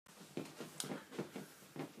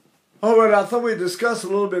All right, I thought we'd discuss a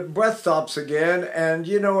little bit breath stops again, and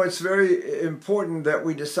you know, it's very important that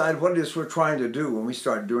we decide what it is we're trying to do when we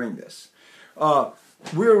start doing this.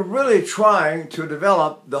 We're really trying to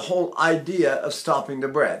develop the whole idea of stopping the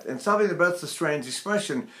breath. And stopping the breath is a strange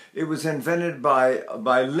expression. It was invented by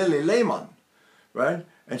Lily Lehmann, right?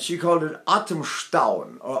 And she called it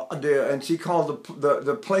Atemstauen, and she called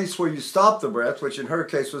the place where you stop the breath, which in her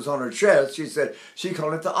case was on her chest, she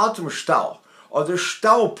called it the Atemstau, or the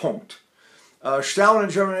Staupunkt. Stauen in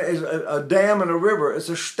German is a dam and a river. It's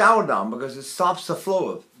a Staudamm because it stops the flow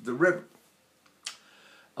of the river.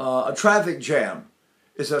 A traffic jam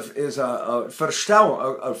is a Verstauung,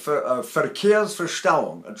 a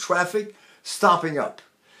Verkehrsverstauung, a traffic stopping up.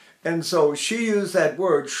 And so she used that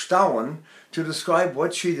word, Stauen, to describe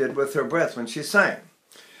what she did with her breath when she sang.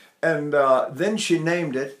 And then she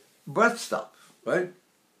named it breath stop, right?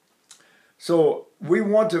 So we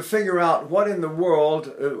want to figure out what in the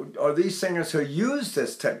world are these singers who use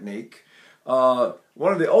this technique. One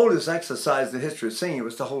of the oldest exercises in the history of singing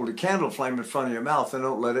was to hold a candle flame in front of your mouth and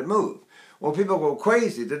don't let it move. Well, people go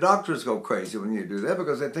crazy. The doctors go crazy when you do that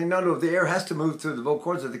because they think, no, the air has to move through the vocal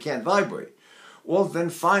cords or they can't vibrate. Well, then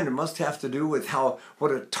fine, it must have to do with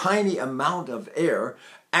what a tiny amount of air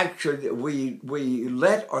actually we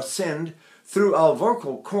let or send through our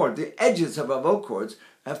vocal cord. The edges of our vocal cords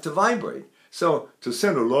have to vibrate. So to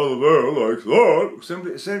send a lot of air like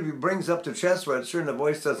that simply brings up the chest register and the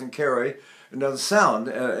voice doesn't carry another sound.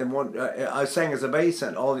 I sang as a bass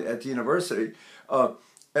at the university.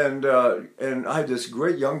 And I had this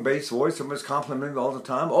great young bass voice. Someone was complimenting me all the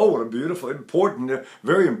time. Oh, what a beautiful, important,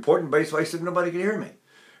 very important bass voice. That nobody could hear me.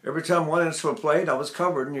 Every time one instrument played, I was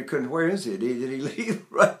covered, and you couldn't. Where is he? Did he leave?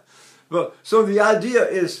 Right. But so the idea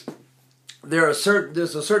is there's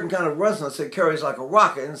a certain kind of resonance that carries like a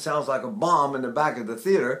rocket and sounds like a bomb in the back of the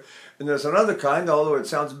theater, and there's another kind, although it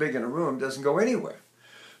sounds big in a room, doesn't go anywhere.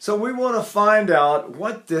 So we want to find out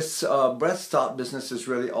what this breath stop business is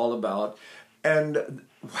really all about, and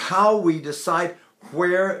how we decide how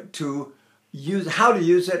to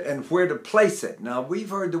use it and where to place it. Now, we've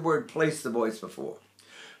heard the word place the voice before,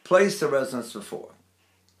 place the resonance before.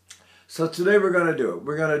 So today we're going to do it.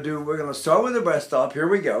 We're going to start with the breath stop. Here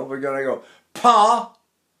we go. We're going to go pa,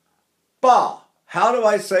 ba. How do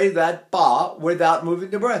I say that ba without moving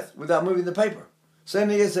the breath, without moving the paper? Same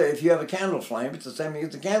thing as if you have a candle flame, it's the same thing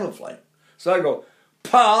as a candle flame. So I go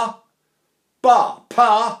pa, ba,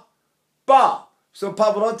 pa, ba. So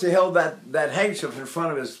Pavarotti held that handkerchief in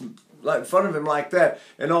front of him like that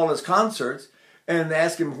in all his concerts, and they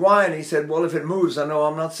asked him why, and he said, well, if it moves, I know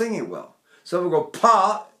I'm not singing well. So we go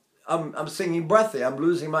pa, I'm singing breathy, I'm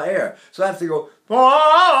losing my air. So I have to go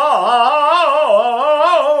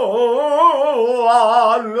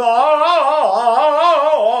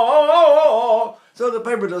so the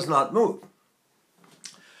paper does not move.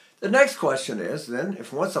 The next question is, then,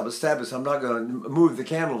 if once I've established I'm not going to move the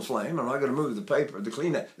candle flame, I'm not going to move the paper, the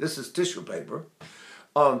Kleenex, this is tissue paper,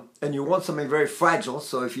 and you want something very fragile,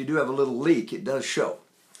 so if you do have a little leak, it does show.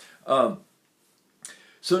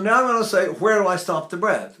 So now I'm going to say, where do I stop the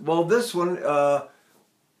breath? Well, this one,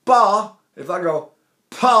 ba, if I go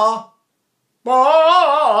pa,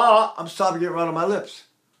 ba, I'm stopping it right on my lips.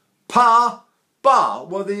 Pa, ba.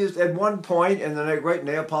 Well, they used at one point in the great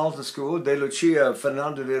Neapolitan school,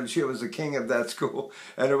 Fernando de Lucia was the king of that school,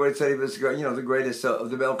 and everybody said he was, the greatest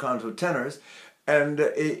of the bel canto tenors. And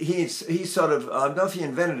he sort of, I don't know if he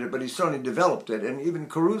invented it, but he certainly developed it. And even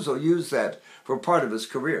Caruso used that for part of his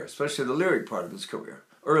career, especially the lyric part of his career,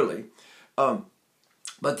 early. But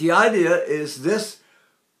the idea is this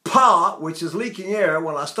pa, which is leaking air,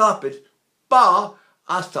 when I stop it, ba,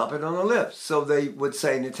 I stop it on the lips. So they would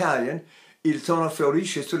say in Italian, il tono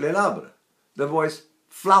fiorisce sulle labbra. The voice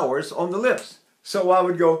flowers on the lips. So I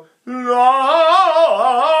would go, la,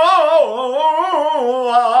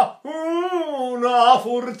 una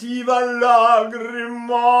furtiva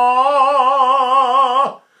lagrima,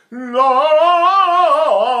 la.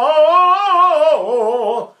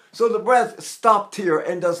 So the breath stopped here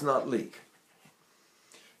and does not leak.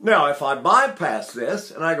 Now, if I bypass this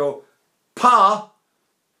and I go, pa,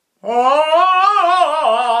 and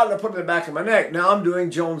I put it in the back of my neck. Now I'm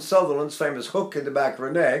doing Joan Sutherland's famous hook in the back of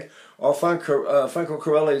her neck, or Franco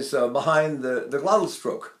Corelli's behind the glottal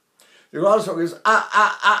stroke. The glottal stroke is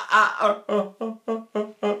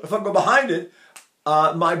If I go behind it,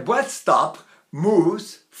 my breath stop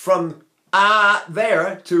moves from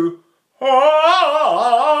there to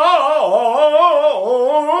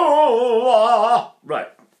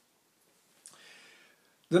right.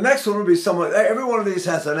 The next one will be someone, every one of these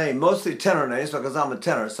has a name, mostly tenor names because I'm a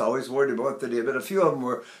tenor, so I always worried about what they did. But a few of them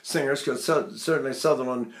were singers because certainly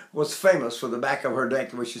Sutherland was famous for the back of her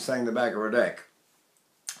neck, which she sang the back of her neck.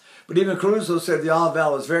 But even Caruso said the olive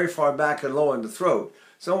vowel is very far back and low in the throat.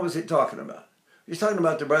 So what was he talking about? He's talking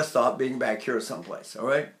about the breath stop being back here someplace, all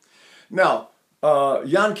right? Now,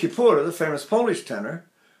 Jan Kipura, the famous Polish tenor,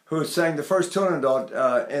 who sang the first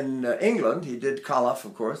Turandot in England, he did Kalaf,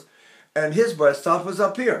 of course, and his breath stop was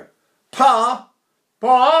up here. Pa,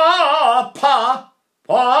 pa, pa,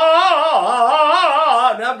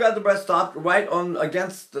 pa. Now I've got the breath stop right on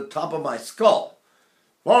against the top of my skull.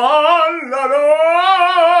 Pa, la, la,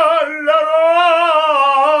 la,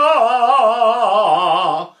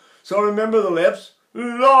 la. So remember the lips.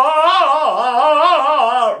 La.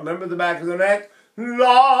 Remember the back of the neck.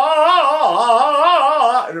 La.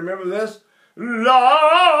 And remember this. La.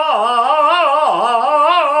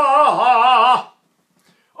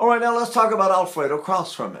 All right, now let's talk about Alfredo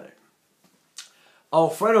Kraus for a minute.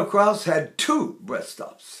 Alfredo Kraus had two breath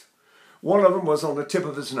stops. One of them was on the tip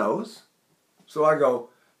of his nose. So I go,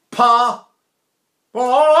 pa, pa, la,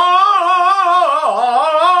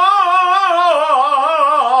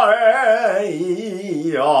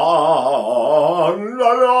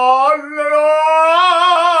 la,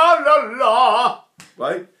 la, la,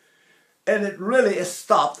 right? And it really is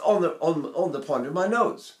stopped on the point of my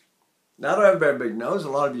nose. Now, I don't have a very big nose. A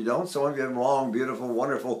lot of you don't. Some of you have long, beautiful,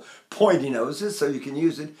 wonderful, pointy noses, so you can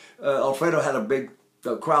use it. Alfredo had a big,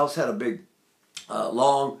 Kraus had a big,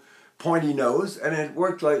 long, pointy nose, and it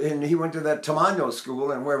worked like, and he went to that Tamaño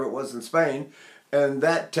school and wherever it was in Spain, and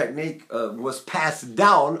that technique was passed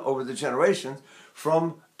down over the generations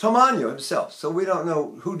from Tamaño himself. So we don't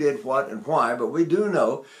know who did what and why, but we do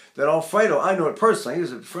know that Alfredo, I know it personally, he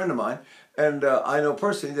was a friend of mine, and I know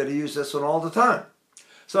personally that he used this one all the time.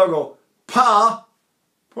 So I go, pa,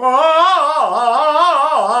 pa,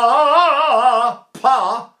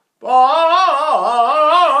 pa, pa.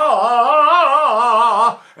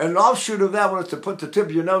 And an offshoot of that one is to put the tip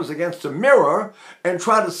of your nose against a mirror and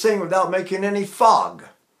try to sing without making any fog.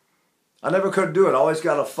 I never could do it. I always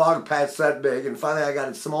got a fog patch that big, and finally I got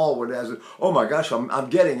it small one. I said, oh my gosh, I'm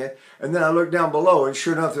getting it. And then I looked down below, and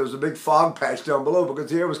sure enough, there was a big fog patch down below because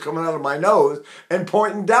the air was coming out of my nose and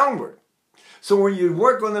pointing downward. So when you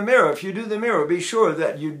work on the mirror, if you do the mirror, be sure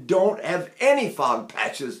that you don't have any fog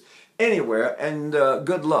patches anywhere, and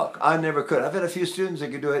good luck. I never could. I've had a few students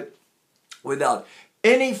that could do it without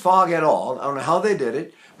any fog at all. I don't know how they did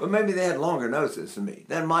it, but maybe they had longer noses than me.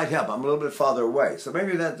 That might help. I'm a little bit farther away. So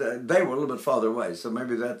maybe that they were a little bit farther away. So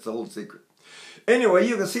maybe that's the whole secret. Anyway,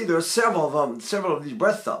 you can see there are several of these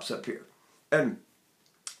breath stops up here. And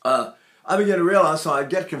I began to realize, so I'd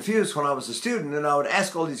get confused when I was a student, and I would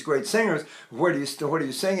ask all these great singers, where do you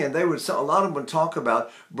sing? And they would, a lot of them would talk about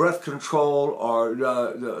breath control,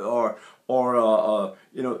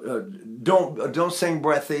 don't sing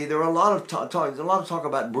breathy. There were a lot of talk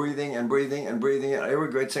about breathing and breathing and breathing.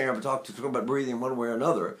 Every great singer I ever talked to talk about breathing one way or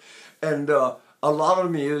another, and a lot of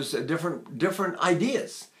them use different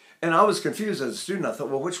ideas. And I was confused as a student. I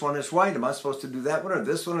thought, well, which one is right? Am I supposed to do that one or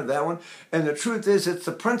this one or that one? And the truth is, it's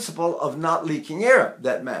the principle of not leaking air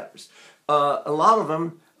that matters. A lot of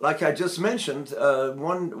them, like I just mentioned,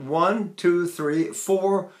 1, 2, 3,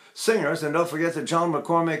 4 singers, and don't forget that John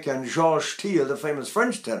McCormick and Georges Thiel, the famous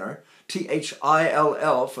French tenor,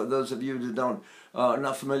 Thill, for those of you who are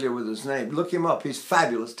not familiar with his name, look him up. He's a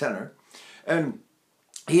fabulous tenor. And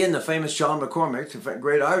he and the famous John McCormick, the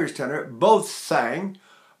great Irish tenor, both sang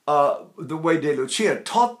the way De Lucia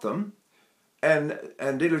taught them, and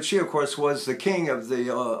De Lucia, of course, was the king of the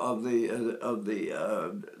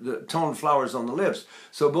toned flowers on the lips.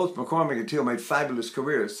 So both McCormick and Thiel made fabulous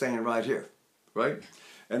careers singing right here, right?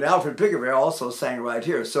 And Alfred Pickavere also sang right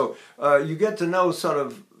here. So you get to know sort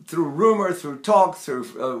of through rumor, through talk,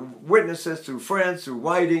 through witnesses, through friends, through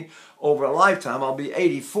writing over a lifetime. I'll be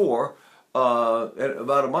 84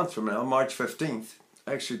 about a month from now, March 15th.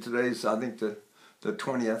 Actually, today's, I think, the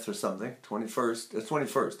 20th or something, 21st. It's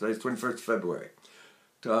 21st. Today's 21st of February,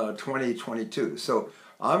 2022. So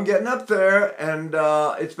I'm getting up there, and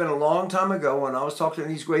it's been a long time ago when I was talking to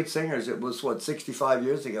these great singers. It was, what, 65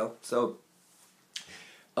 years ago. So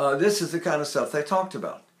this is the kind of stuff they talked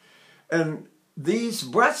about. And these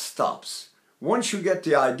breath stops, once you get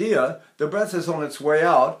the idea, the breath is on its way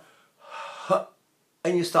out,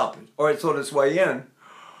 and you stop it. Or it's on its way in,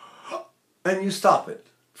 and you stop it.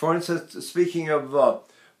 For instance, speaking of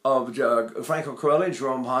Franco Corelli and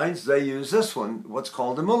Jerome Hines, they use this one, what's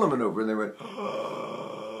called the Muller maneuver, and they went,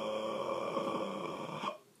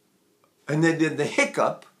 and they did the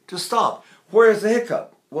hiccup to stop. Where's the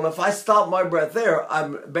hiccup? Well, if I stop my breath there,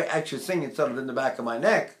 I'm actually singing sort of in the back of my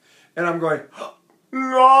neck, and I'm going, how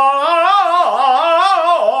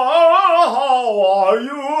are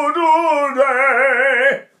you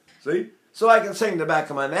today? See? So I can sing in the back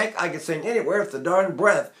of my neck. I can sing anywhere if the darn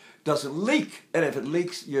breath doesn't leak. And if it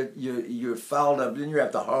leaks, you're fouled up. Then you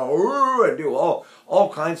have to and do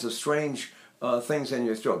all kinds of strange things in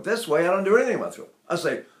your throat. This way, I don't do anything in my throat. I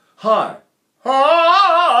say, hi,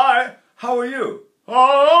 hi, how are you?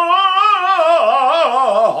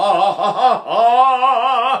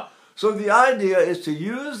 So the idea is to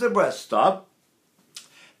use the breath stop,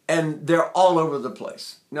 and they're all over the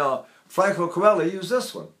place. Now, Franco Corelli used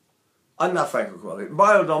this one. I'm not Franco Corelli.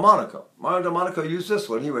 Mario Delmonico. Mario Delmonico used this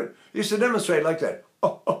one. He used to demonstrate like that.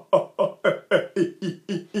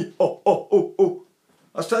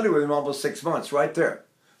 I studied with him almost 6 months right there.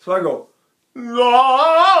 So I go, la, la,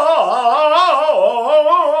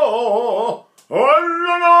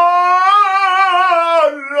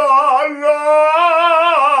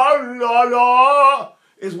 la, la.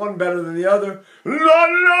 Is one better than the other? La, la,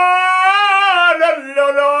 la, la,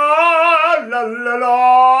 la, la,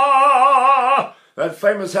 la. That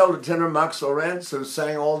famous elder tenor Max Lorenz, who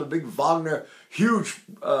sang all the big Wagner, huge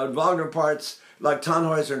Wagner parts like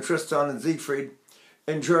Tannhäuser and Tristan and Siegfried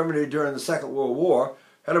in Germany during the Second World War,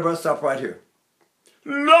 had a breath stop right here.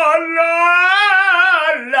 La, la,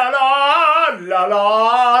 la, la, la,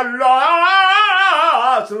 la, la.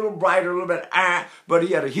 It's a little brighter, a little bit but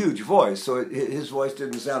he had a huge voice, so his voice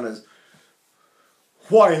didn't sound as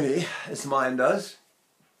whiny as mine does.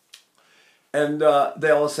 And they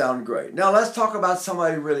all sound great. Now let's talk about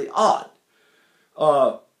somebody really odd.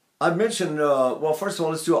 I mentioned, well, first of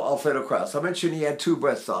all, let's do Alfredo Kraus. I mentioned he had 2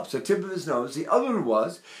 breath stops, the tip of his nose. The other one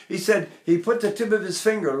was, he said he put the tip of his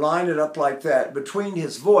finger, line it up like that, between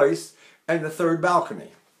his voice and the 3rd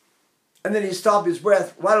balcony. And then he stopped his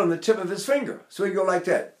breath right on the tip of his finger. So he'd go like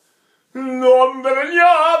that. Can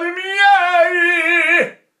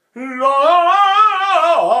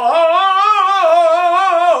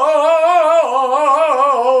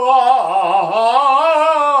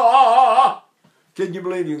you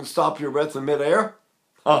believe you can stop your breath in midair?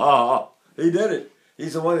 He did it.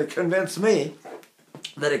 He's the one that convinced me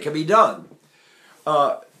that it can be done.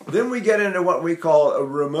 Then we get into what we call a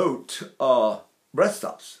remote breath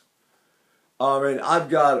stops. I mean, I've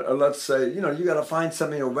got, let's say, you got to find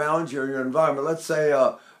something around you in your environment. Let's say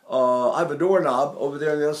I have a doorknob over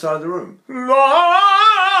there on the other side of the room.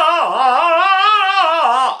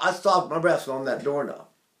 I stopped my breath on that doorknob.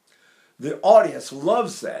 The audience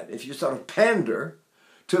loves that. If you sort of pander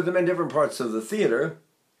to them in different parts of the theater,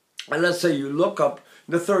 and let's say you look up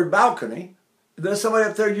the 3rd balcony, there's somebody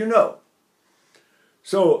up there you know.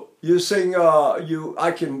 So you sing,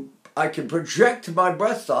 I can project my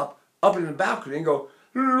breath stop up in the balcony and go,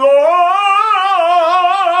 la, la,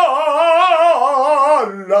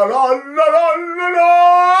 la, la, la,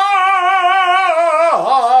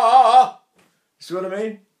 la. See what I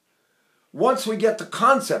mean? Once we get the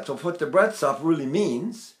concept of what the breath stop really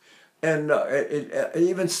means, and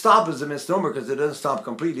even stop is a misnomer because it doesn't stop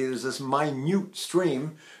completely. There's this minute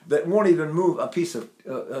stream that won't even move a piece of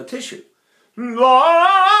tissue.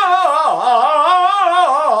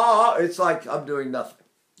 It's like I'm doing nothing.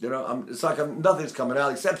 It's like nothing's coming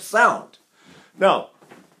out except sound. Now,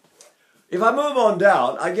 if I move on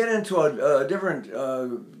down, I get into a different,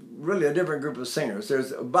 really a different group of singers.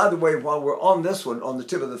 There's, by the way, while we're on this one, on the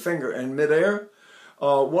tip of the finger in midair,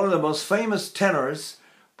 one of the most famous tenors,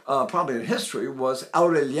 probably in history, was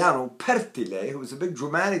Aureliano Pertile, who was a big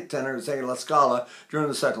dramatic tenor who sang La Scala during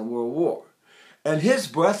the Second World War. And his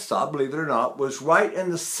breath stop, believe it or not, was right in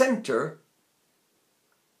the center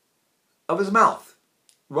of his mouth.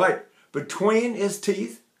 Right between his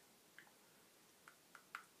teeth,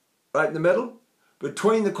 right in the middle,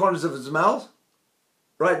 between the corners of his mouth,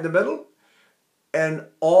 right in the middle, and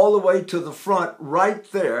all the way to the front, right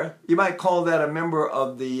there. You might call that a member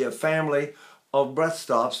of the family of breath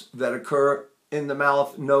stops that occur in the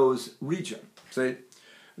mouth-nose region. See?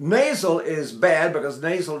 Nasal is bad because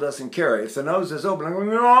nasal doesn't carry. If the nose is open, I'm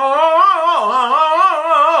going,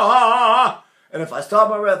 and if I stop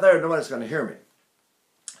my breath there, nobody's going to hear me.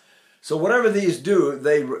 So whatever these do,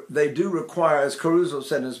 they do require, as Caruso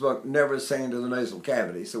said in his book, never sing into the nasal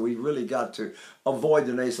cavity. So we really got to avoid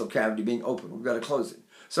the nasal cavity being open. We've got to close it.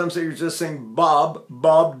 Some singers just sing bob,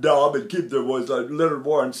 bob, dob, and keep their voice like Leonard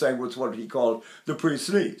Warren sang what's what he called the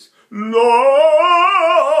pre-sneeze. Lord!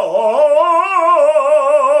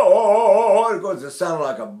 Of course, it sounded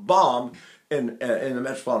like a bomb in the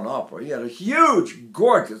Metropolitan Opera. He had a huge,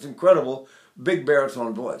 gorgeous, incredible, big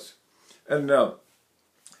baritone voice. And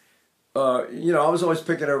you know, I was always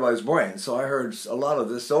picking everybody's brain, so I heard a lot of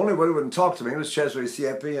this. The only one who wouldn't talk to me was Cesare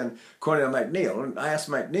Siepi and Cornel McNeil. And I asked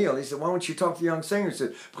McNeil, he said, why don't you talk to young singers? He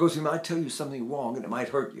said, because he might tell you something wrong and it might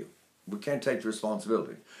hurt you. We can't take the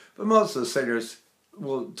responsibility. But most of the singers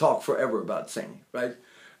will talk forever about singing, right?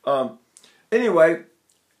 Anyway,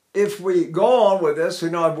 if we go on with this, you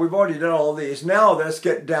know, we've already done all these. Now let's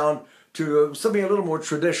get down to something a little more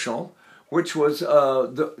traditional, which was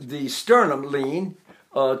the sternum lean.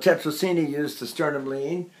 Tetracini used the sternum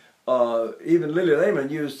lean. Even Lily Lehman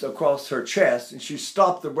used across her chest, and she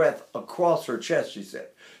stopped the breath across her chest, she said.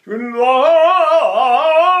 Right?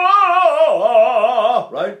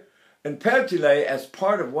 And Pertile, as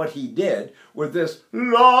part of what he did with this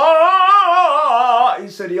la, he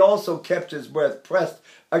said he also kept his breath pressed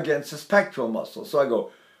against his pectoral muscle. So I go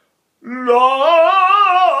la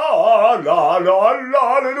la la la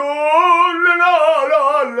la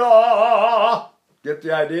la la. Get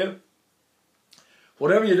the idea?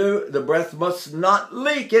 Whatever you do, the breath must not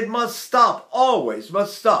leak. It must stop. Always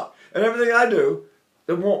must stop. And everything I do,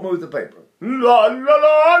 it won't move the paper. La la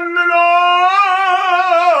la la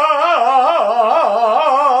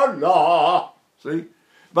la la. See?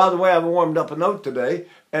 By the way, I've warmed up a note today,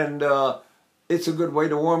 and it's a good way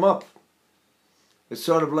to warm up. It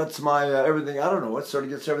sort of lets my everything, I don't know, it sort of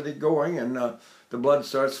gets everything going, and the blood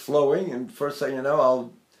starts flowing, and first thing you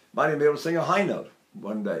know, might even be able to sing a high note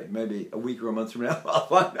one day, maybe a week or a month from now. I'll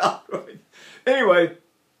find out. Right? Anyway,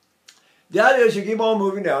 the idea is you keep on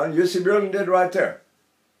moving down. Jussi Björling did right there.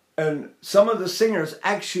 And some of the singers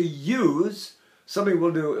actually use, something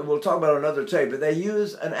we'll talk about another tape, but they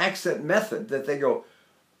use an accent method that they go,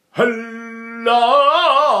 hello,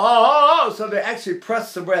 so they actually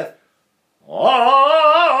press the breath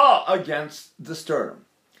against the sternum.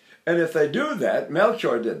 And if they do that,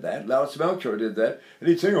 Melchior did that, Laus Melchior did that, and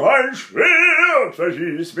he'd sing, Ein Schwert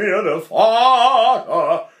vergießt mir der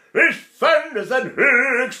Vater, ich fände es ein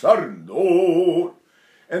höchster Not.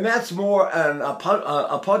 And that's more an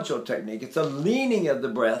appoggio technique. It's a leaning of the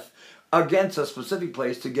breath against a specific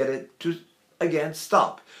place to get it to, again,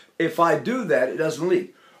 stop. If I do that, it doesn't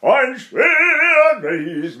leak. Ein Schwert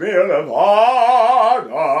vergießt mir der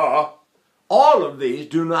Vater. All of these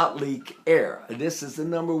do not leak air. This is the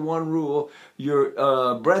number one rule. Your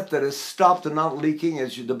breath that is stopped and not leaking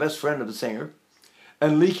is the best friend of the singer.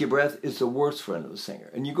 And leaky breath is the worst friend of the singer.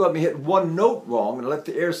 And you go up and hit one note wrong and let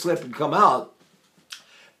the air slip and come out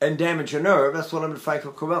and damage your nerve. That's what happened to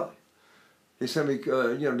Franco Covelli. He suddenly,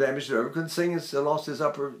 damaged the nerve. Couldn't sing. Lost his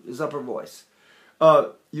upper voice.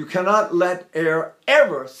 You cannot let air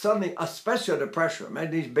ever suddenly, especially under pressure.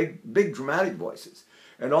 Imagine these big dramatic voices.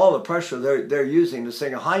 And all the pressure they're using to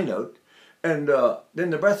sing a high note, and then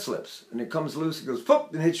the breath slips, and it comes loose, it goes,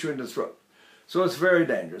 poof, and hits you in the throat. So it's very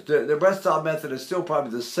dangerous. The breath stop method is still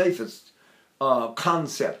probably the safest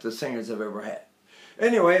concept the singers have ever had.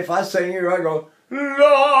 Anyway, if I sing here, I go, la,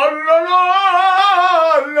 la, la,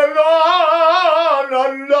 la, la,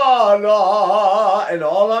 la, la, and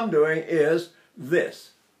all I'm doing is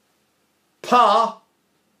this. Pa,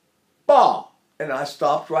 ba, and I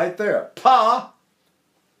stopped right there. Pa,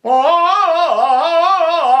 my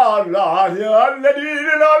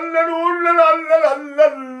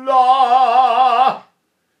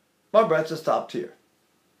breath is stopped here.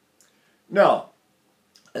 Now,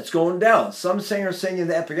 it's going down. Some singers sing in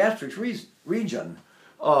the epigastric region.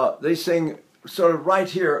 They sing sort of right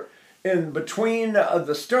here in between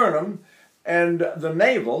the sternum and the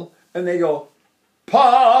navel, and they go,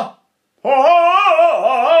 pa, pa,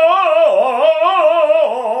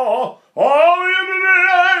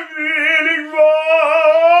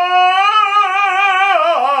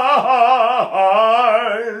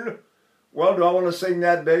 well, do I want to sing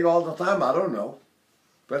that big all the time? I don't know.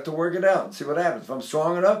 But I have to work it out and see what happens. If I'm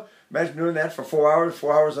strong enough, imagine doing that for 4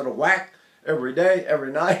 hours at a whack, every day,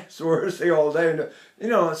 every night. So we're singing all day. You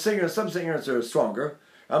know, some singers are stronger.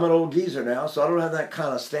 I'm an old geezer now, so I don't have that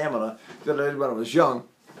kind of stamina that I did when I was young.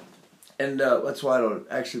 And that's why I don't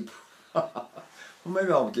actually... well,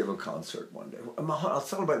 maybe I'll give a concert one day. I'll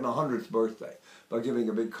celebrate my 100th birthday by giving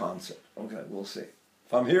a big concert. Okay, we'll see.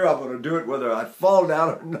 If I'm here, I'm going to do it whether I fall down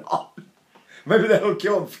or not. Maybe that'll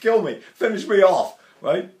kill me, finish me off,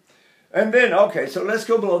 right? And then, okay, so let's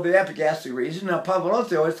go below the epigastric region. Now,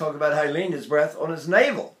 Pavarotti always talked about how he leaned his breath on his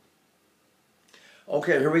navel.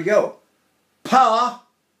 Okay, here we go. Pa,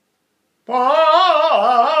 pa,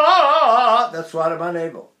 that's right at my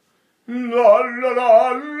navel. La, la,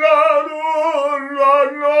 la, la, la, la,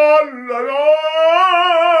 la,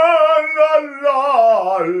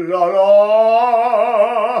 la, la,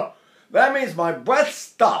 la. That means my breath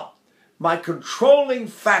stopped. My controlling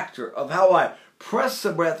factor of how I press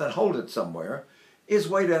the breath and hold it somewhere, is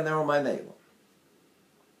way down there on my navel.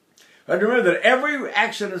 And remember that every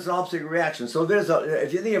action is an opposite reaction. So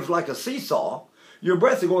if you think of like a seesaw, your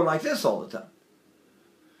breath is going like this all the time.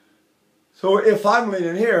 So if I'm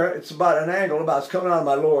leaning here, it's about an angle, it's coming out of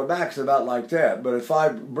my lower back, it's about like that. But if I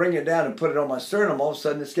bring it down and put it on my sternum, all of a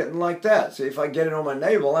sudden it's getting like that. See, if I get it on my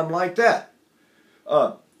navel, I'm like that.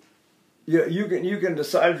 You can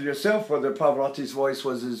decide for yourself whether Pavarotti's voice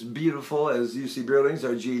was as beautiful as U.C. Bierling's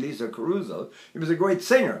or Geely's or Caruso's. He was a great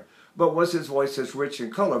singer, but was his voice as rich in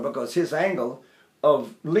color because his angle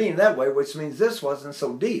of lean that way, which means this wasn't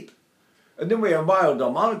so deep. And then we have Mario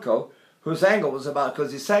Delmonico, whose angle was about,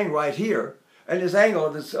 because he sang right here, and his angle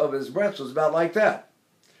of his breath was about like that.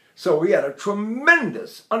 So we had a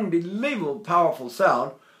tremendous, unbelievable, powerful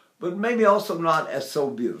sound, but maybe also not as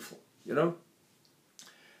so beautiful, you know?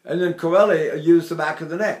 And then Corelli used the back of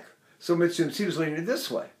the neck. So he was leaning this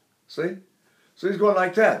way, see? So he's going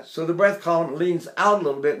like that. So the breath column leans out a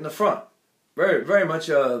little bit in the front. Very, very much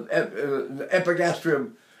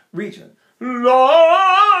epigastrium region. La,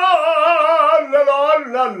 la, la,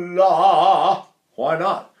 la, la. Why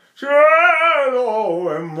not?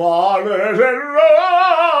 Cielo e mare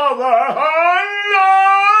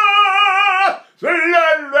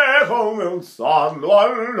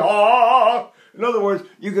in other words,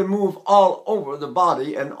 you can move all over the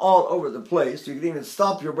body and all over the place. You can even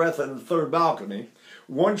stop your breath in the third balcony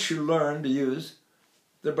once you learn to use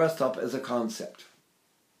the breath stop as a concept.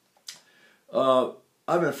 I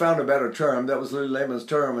haven't found a better term. That was Louis Lehman's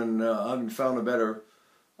term, and I haven't found a better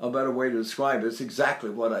way to describe it. It's exactly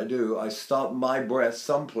what I do. I stop my breath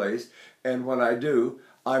someplace, and when I do,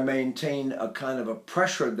 I maintain a kind of a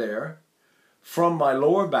pressure there from my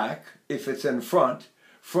lower back, if it's in front,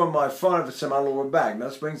 from my front if it's in my lower back. Now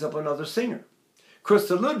this brings up another singer,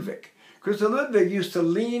 Christa Ludwig. Christa Ludwig used to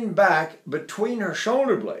lean back between her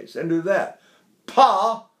shoulder blades and do that.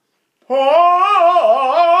 Pa, pa,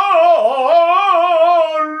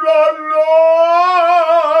 la, la,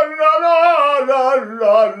 la,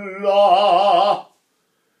 la, la.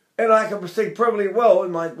 And I can sing perfectly well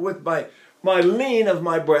with my lean of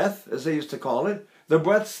my breath, as they used to call it. The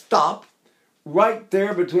breath stop right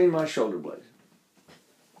there between my shoulder blades.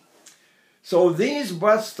 So these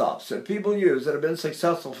breath stops that people use that have been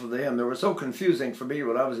successful for them, they were so confusing for me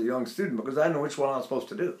when I was a young student because I didn't know which one I was supposed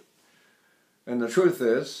to do. And the truth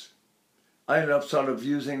is, I ended up sort of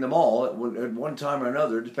using them all at one time or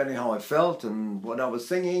another, depending how I felt and what I was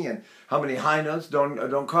singing and how many high notes.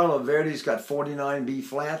 Don Carlo Verdi's got 49 B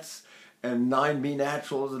flats and 9 B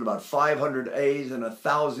naturals and about 500 A's and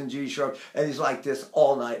 1,000 G sharps, and he's like this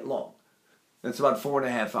all night long. It's about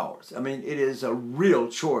 4.5 hours. I mean, it is a real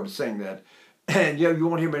chore to sing that. And you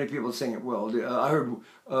won't hear many people sing it well. I heard,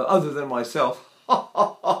 other than myself,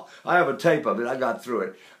 I have a tape of it. I got through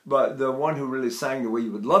it. But the one who really sang the way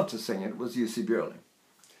you would love to sing it was U.C. Bierling.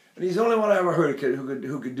 And he's the only one I ever heard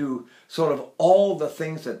who could do sort of all the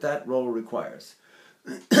things that role requires.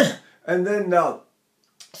 And then,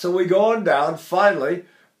 so we go on down. Finally,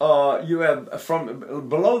 you have from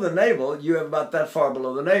below the navel, you have about that far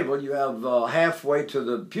below the navel, you have halfway to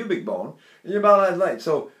the pubic bone, and you're about that length.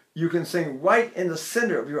 So you can sing right in the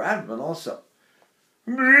center of your abdomen also.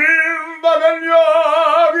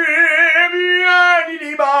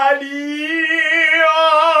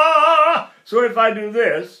 So if I do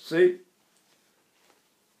this, see,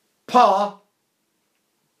 pa,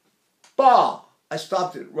 ba, I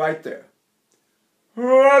stopped it right there.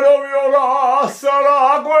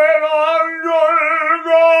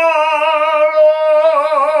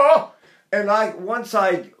 And once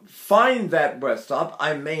I find that breath stop,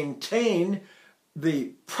 I maintain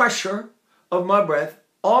the pressure of my breath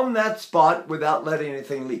on that spot without letting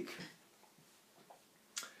anything leak.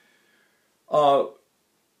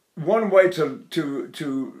 One way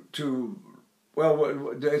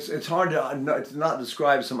well, it's hard to not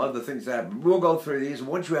describe some other things that happen. We'll go through these.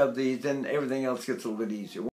 Once you have these, then everything else gets a little bit easier.